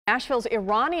Nashville's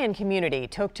Iranian community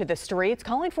took to the streets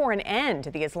calling for an end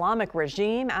to the Islamic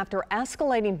regime after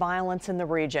escalating violence in the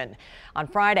region. On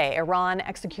Friday, Iran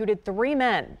executed 3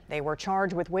 men. They were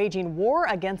charged with waging war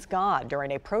against God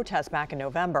during a protest back in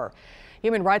November.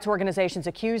 Human rights organizations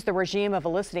accuse the regime of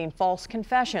eliciting false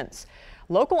confessions.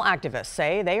 Local activists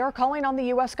say they are calling on the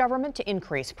U.S. government to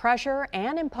increase pressure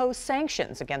and impose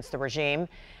sanctions against the regime.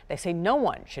 They say no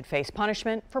one should face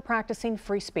punishment for practicing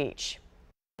free speech.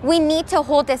 We need to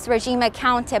hold this regime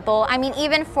accountable. I mean,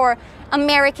 even for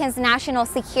Americans' national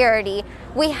security,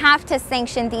 we have to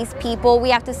sanction these people. We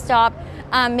have to stop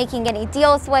making any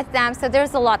deals with them. So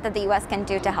there's a lot that the U.S. can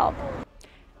do to help.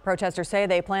 Protesters say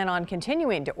they plan on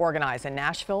continuing to organize in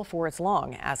Nashville for as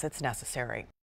long as it's necessary.